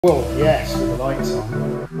Well, yes, with the lights on.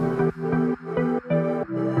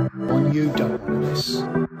 One you don't want this.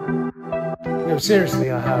 No, seriously,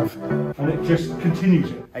 I have. And it just continues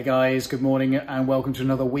it. Hey guys, good morning and welcome to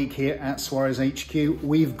another week here at Suarez HQ.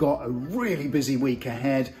 We've got a really busy week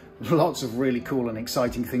ahead. Lots of really cool and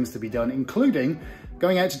exciting things to be done, including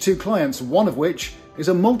going out to 2 clients, one of which is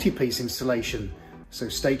a multi-piece installation. So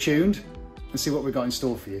stay tuned and see what we've got in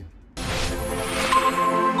store for you.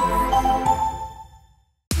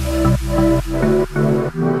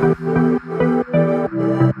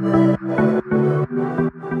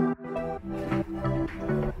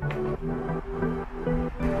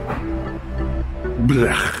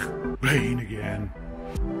 Blech, rain again.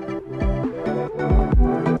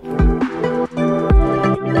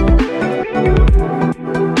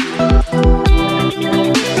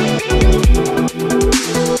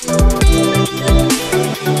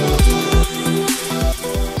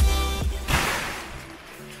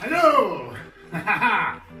 Hello!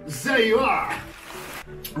 There you are!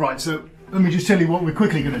 Right, so let me just tell you what we're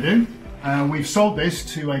quickly going to do. We've sold this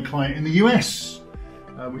to a client in the US,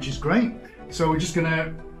 which is great. So we're just going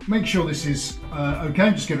to make sure this is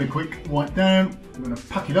okay, just give it a quick wipe down. We're going to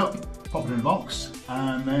pack it up, pop it in a box,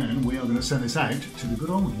 and then we are going to send this out to the good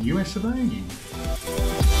old US of A.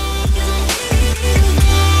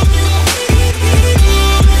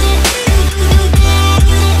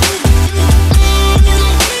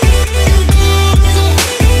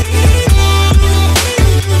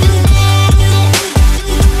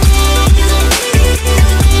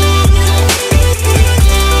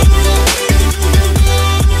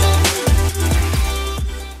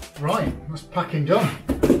 Right, that's packing done.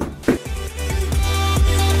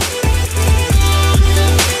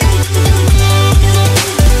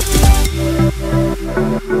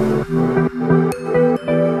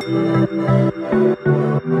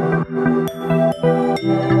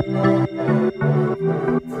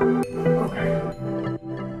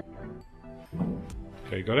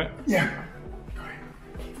 Okay, got it? Yeah.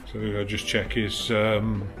 So I'll just check his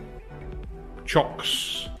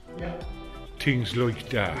chocks, Yeah. things like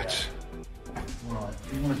that. Right,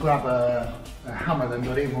 you want to grab a hammer then,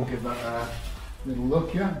 buddy, and we'll give that a little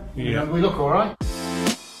look, yeah? Yeah. We look all right?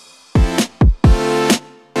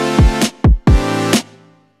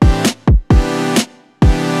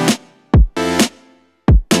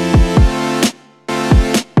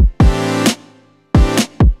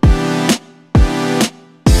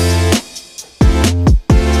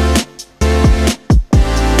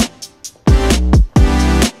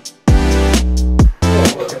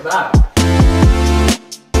 Oh, look at that.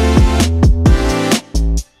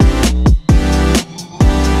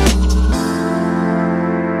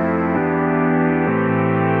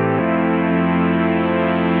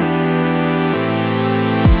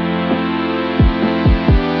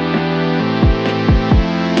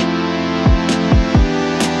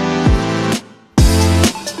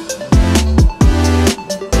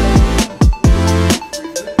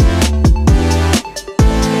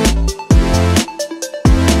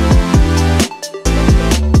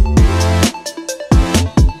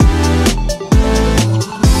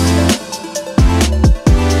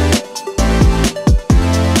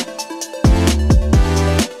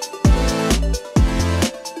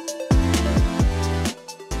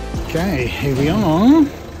 Okay, here we are,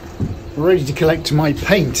 ready to collect my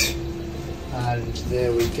paint. And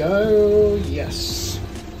there we go, yes.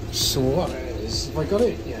 Suarez, have I got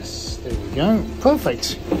it? Yes, there we go,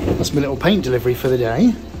 perfect. That's my little paint delivery for the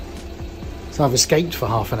day. So I've escaped for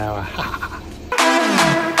half an hour.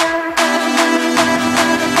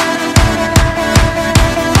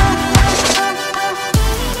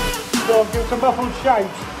 Go on, give us a muffled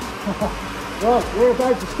shapes. Right, we're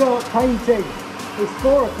about to start painting. It's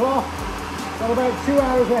 4 o'clock, got about 2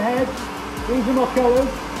 hours ahead. These are my colours,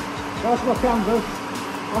 that's my canvas,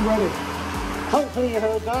 I'm ready. Hopefully you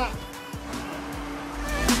heard that.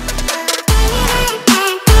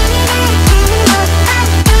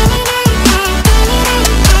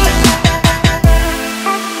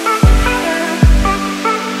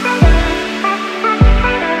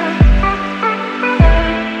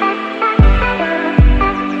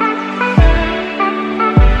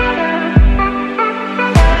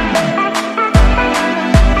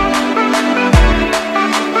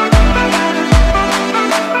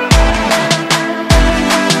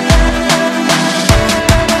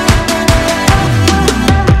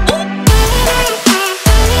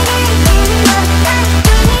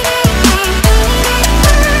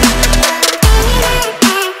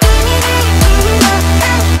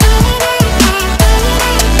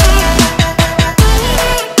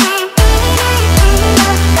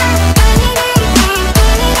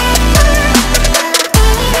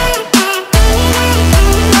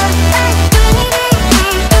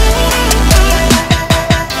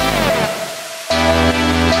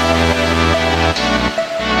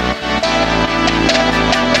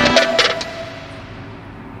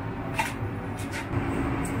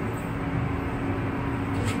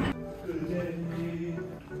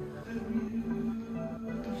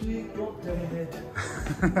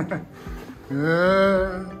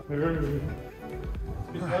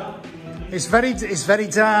 It's very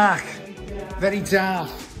dark. Very dark.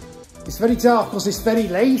 It's very dark because it's very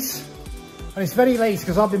late. And it's very late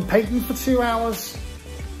because I've been painting for 2 hours.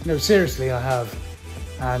 No, seriously, I have.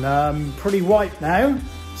 And I'm pretty white now.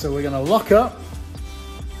 So we're gonna lock up,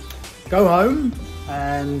 go home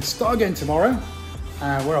and start again tomorrow.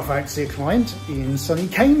 We're off out to see a client in sunny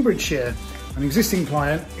Cambridgeshire. An existing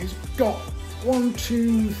client who's got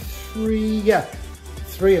 3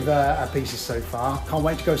 of our pieces so far. Can't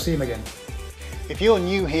wait to go see him again. If you're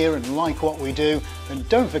new here and like what we do, then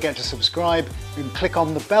don't forget to subscribe and click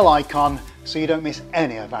on the bell icon so you don't miss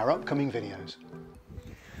any of our upcoming videos.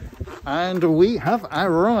 And we have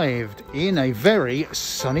arrived in a very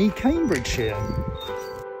sunny Cambridgeshire.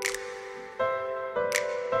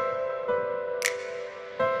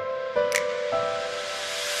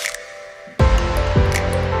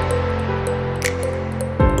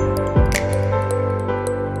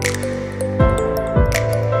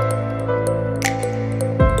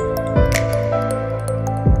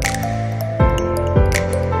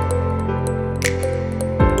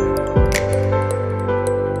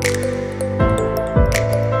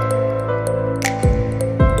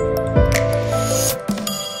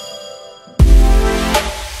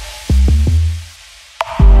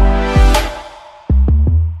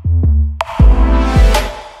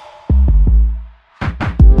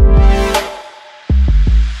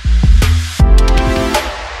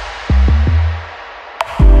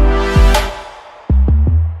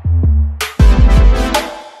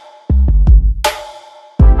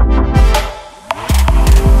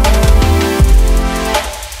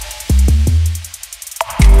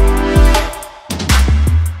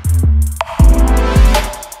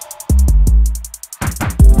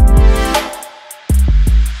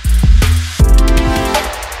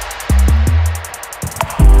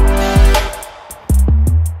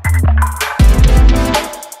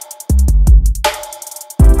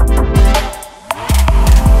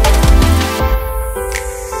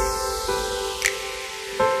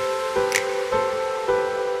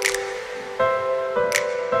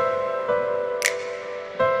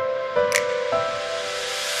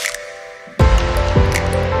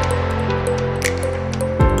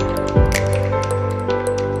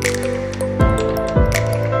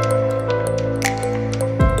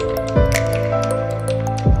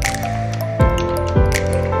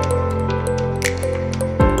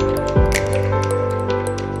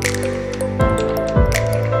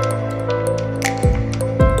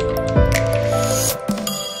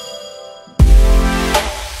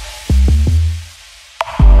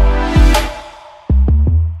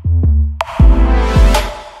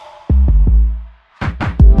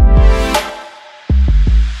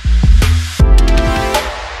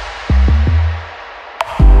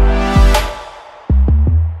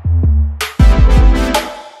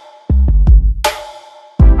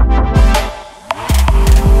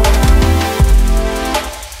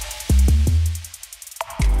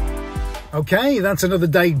 Okay, that's another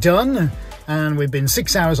day done, and we've been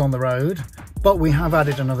 6 hours on the road, but we have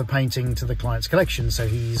added another painting to the client's collection, so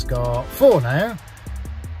he's got 4 now.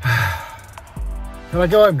 Can I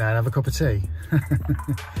go home now and have a cup of tea?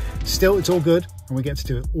 Still, it's all good, and we get to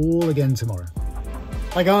do it all again tomorrow.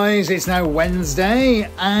 Hi guys, it's now Wednesday,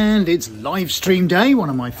 and it's live stream day, one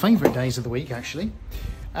of my favourite days of the week actually.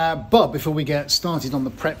 But before we get started on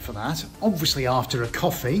the prep for that, obviously after a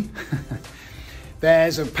coffee,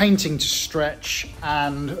 there's a painting to stretch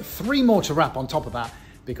and 3 more to wrap on top of that,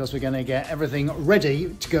 because we're going to get everything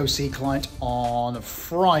ready to go see client on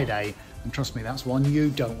Friday. And trust me, that's one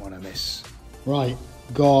you don't want to miss. Right,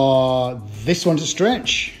 got this one to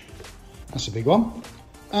stretch. That's a big one.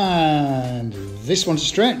 And this one to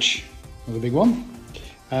stretch. Another big one.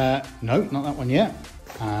 No, not that one yet.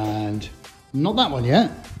 And not that one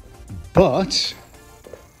yet. But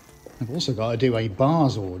I've also got to do a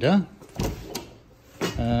bars order.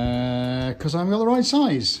 Because I haven't got the right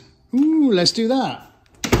size. Ooh, let's do that.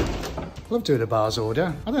 Love doing a bars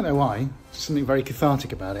order. I don't know why. There's something very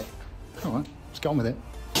cathartic about it. All right, let's get on with it.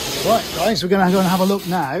 Right, guys, we're going to go and have a look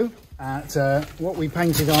now at what we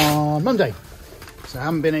painted on Monday. So I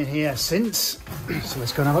haven't been in here since. So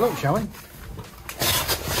let's go and have a look, shall we?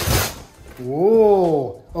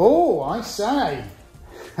 Whoa! Oh, I say.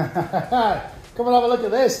 Come and have a look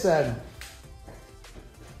at this then.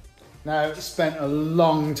 Now, spent a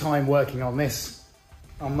long time working on this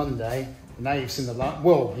on Monday. And now you've seen the light.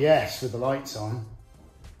 Well, yes, with the lights on.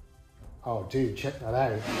 Oh, dude, check that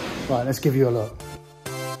out. Right, let's give you a look.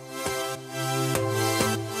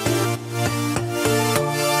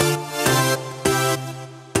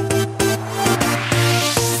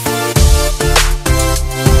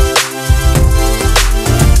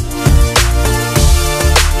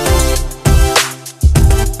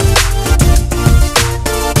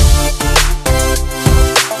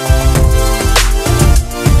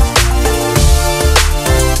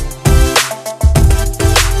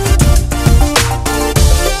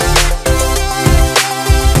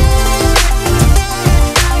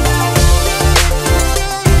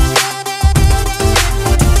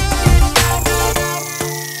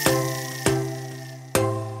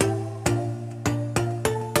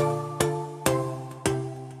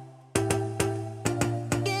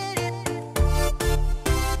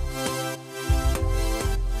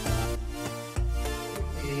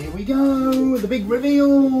 go, the big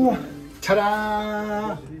reveal.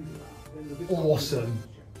 Ta-da! Awesome.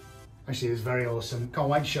 Actually, it's very awesome. Can't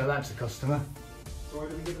wait to show that to the customer.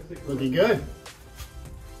 Looking good.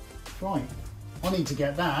 Right, I need to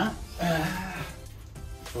get that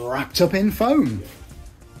wrapped up in foam.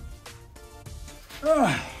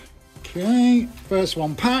 Okay, first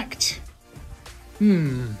one packed.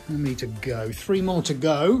 I need to go. 3 more to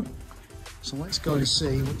go. So let's go and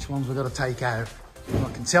see which ones we've got to take out. Well,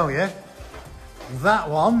 I can tell you, that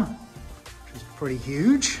one, which is pretty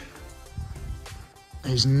huge,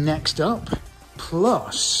 is next up.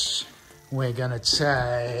 Plus, we're gonna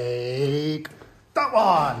take that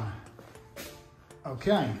one.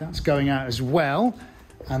 Okay, that's going out as well.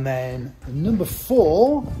 And then the number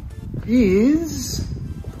 4 is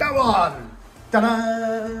that one.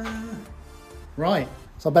 Ta-da! Right,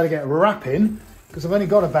 so I better get wrapping because I've only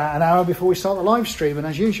got about an hour before we start the live stream, and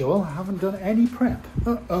as usual, I haven't done any prep.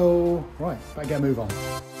 Uh-oh. Right, better get a move on.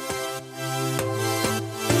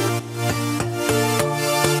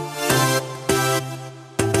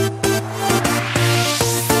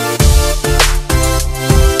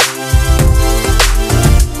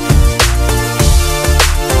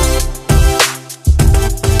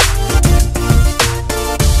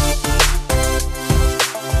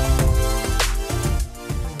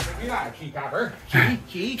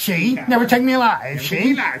 She never take me alive,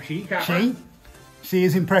 she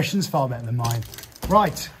his impression's far better than mine.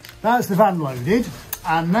 Right, that's the van loaded,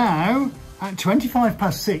 and now at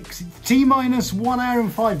 6:25, it's T-minus 1 hour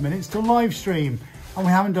and 5 minutes to live stream, and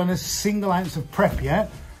we haven't done a single ounce of prep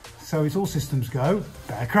yet, so it's all systems go.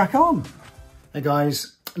 Better crack on. Hey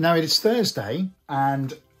guys, now it is Thursday,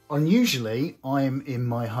 and unusually I'm in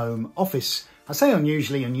my home office. I say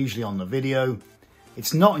unusually on the video.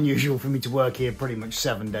 It's not unusual for me to work here pretty much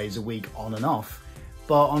 7 days a week on and off,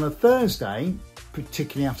 but on a Thursday,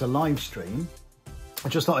 particularly after live stream, I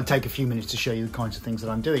just thought I'd take a few minutes to show you the kinds of things that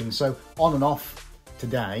I'm doing. So on and off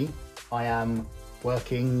today, I am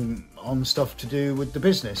working on stuff to do with the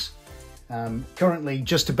business. Currently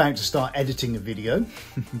just about to start editing a video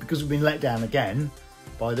because we've been let down again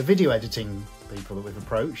by the video editing people that we've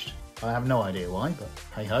approached. I have no idea why, but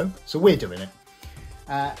hey ho, so we're doing it.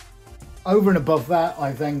 Over and above that,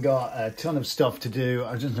 I've then got a ton of stuff to do.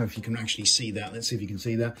 I don't know if you can actually see that. Let's see if you can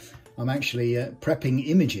see that. I'm actually prepping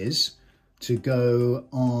images to go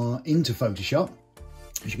into Photoshop.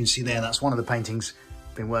 As you can see there, that's one of the paintings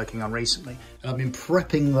I've been working on recently. And I've been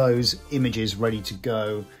prepping those images ready to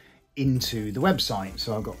go into the website.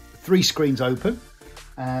 So I've got 3 screens open,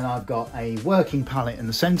 and I've got a working palette in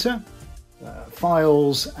the center,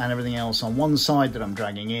 files and everything else on one side that I'm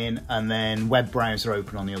dragging in, and then web browser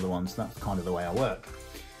open on the other one. So that's kind of the way I work.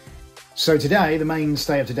 So today, the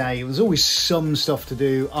mainstay of today, there's always some stuff to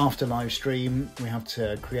do after live stream. We have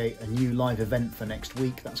to create a new live event for next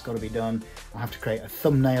week. That's got to be done. I have to create a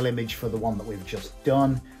thumbnail image for the one that we've just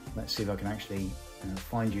done. Let's see if I can actually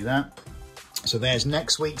find you that. So there's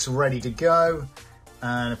next week's ready to go.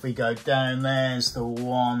 And if we go down, there's the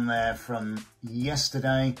one there from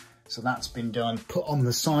yesterday. So that's been done, put on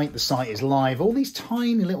the site is live. All these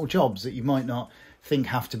tiny little jobs that you might not think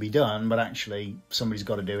have to be done, but actually somebody's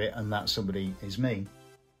got to do it, and that somebody is me.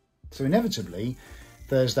 So inevitably,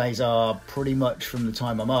 Thursdays are pretty much from the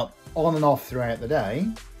time I'm up, on and off throughout the day,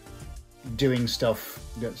 doing stuff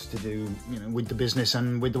that's to do, you know, with the business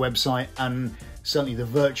and with the website, and certainly the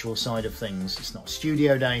virtual side of things. It's not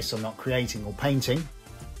studio day, so I'm not creating or painting,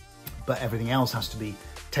 but everything else has to be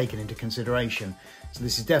taken into consideration. So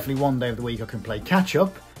this is definitely one day of the week I can play catch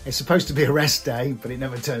up. It's supposed to be a rest day, but it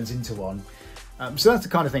never turns into one. So that's the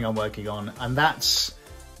kind of thing I'm working on, and that's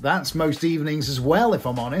most evenings as well, if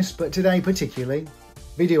I'm honest, but today particularly,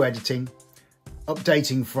 video editing,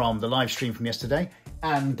 updating from the live stream from yesterday,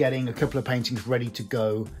 and getting a couple of paintings ready to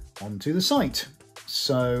go onto the site.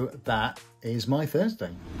 So that is my Thursday.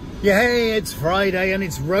 Yay, it's Friday and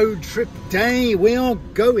it's road trip day. We are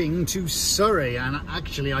going to Surrey, and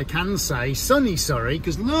actually I can say sunny Surrey,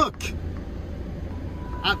 because look,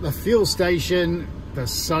 at the fuel station, the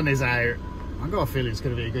sun is out. I've got a feeling it's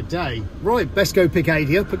going to be a good day. Right, best go pick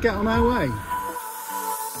Adi up and get on our way.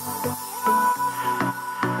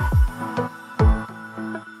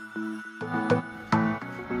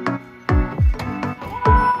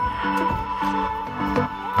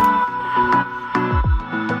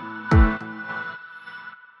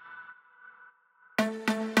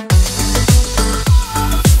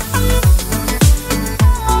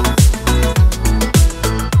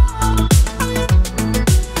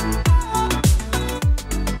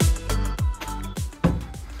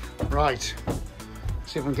 Right,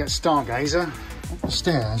 see if I can get Stargazer up the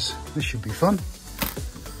stairs. This should be fun.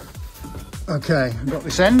 Okay, I've got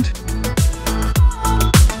this end.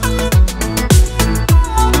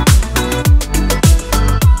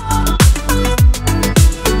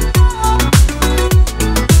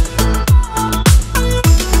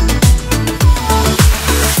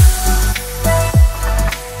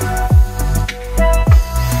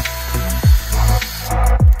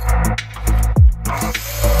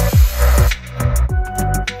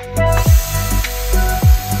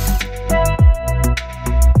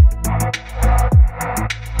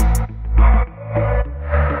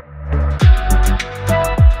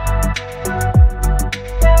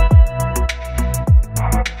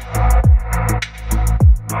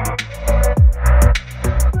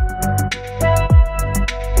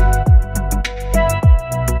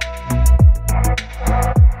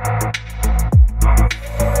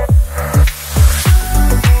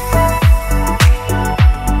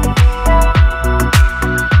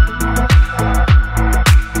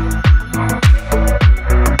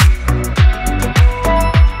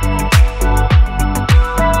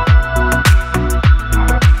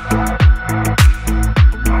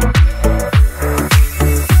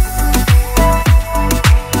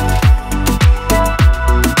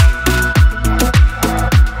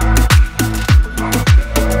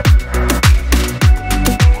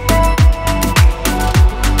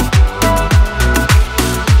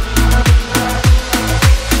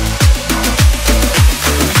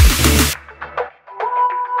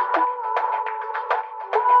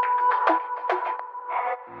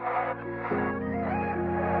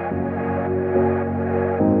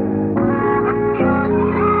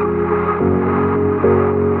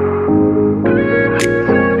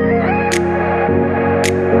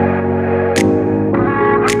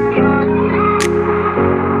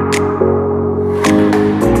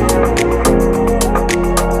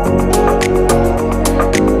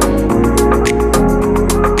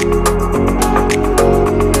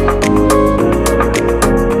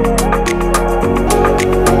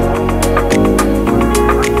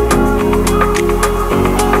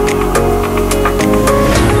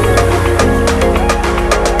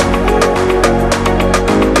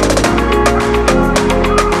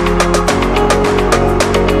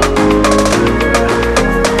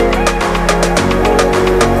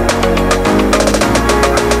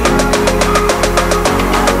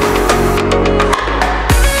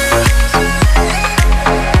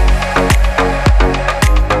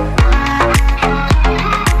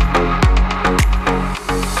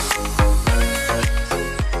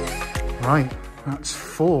 Right, that's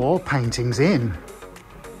 4 paintings in.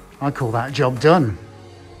 I call that job done.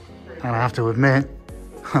 And I have to admit,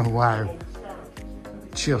 oh wow,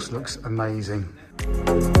 just looks amazing.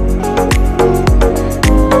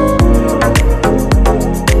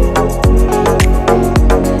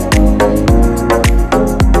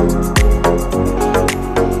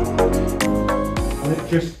 And it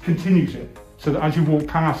just continues it, so that as you walk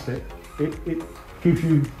past it, it gives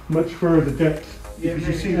you much further depth. Yeah, because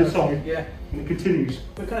you see the song, yeah, and it continues.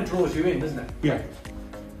 but it kind of draws you in, doesn't it? Yeah.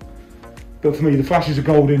 But for me, the flashes of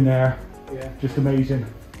gold in there, Yeah. just amazing.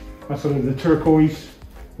 That's sort of the turquoise,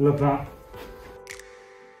 love that.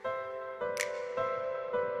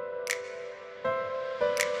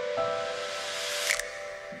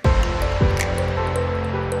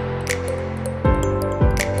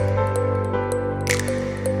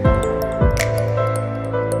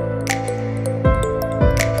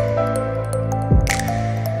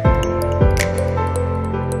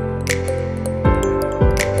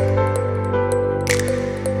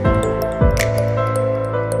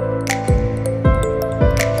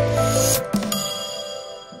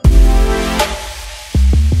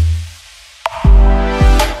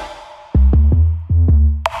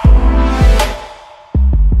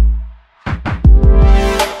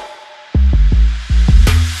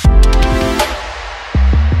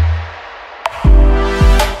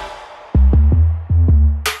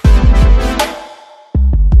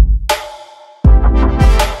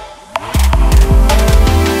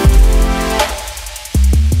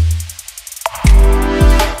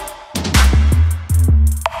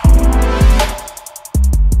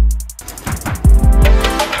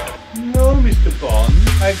 No, Mr. Bond,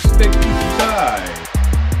 I expect you to die.